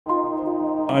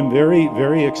I'm very,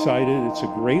 very excited. It's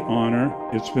a great honor.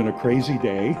 It's been a crazy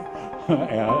day,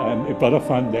 but a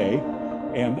fun day.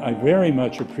 And I very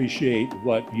much appreciate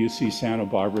what UC Santa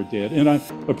Barbara did. And I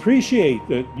appreciate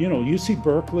that, UC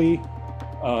Berkeley,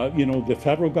 the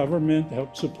federal government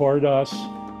helped support us,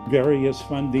 various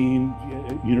funding,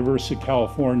 University of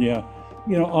California,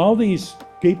 all these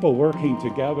people working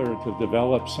together to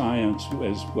develop science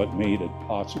is what made it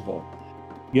possible.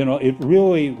 It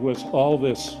really was all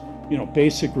this,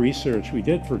 basic research we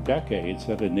did for decades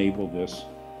that enabled this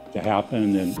to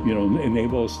happen and,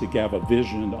 enable us to have a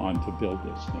vision on to build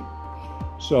this thing.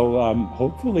 So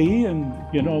hopefully in,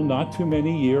 not too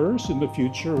many years in the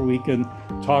future, we can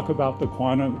talk about the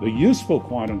useful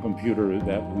quantum computer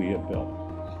that we have built.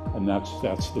 And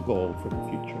that's the goal for the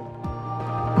future.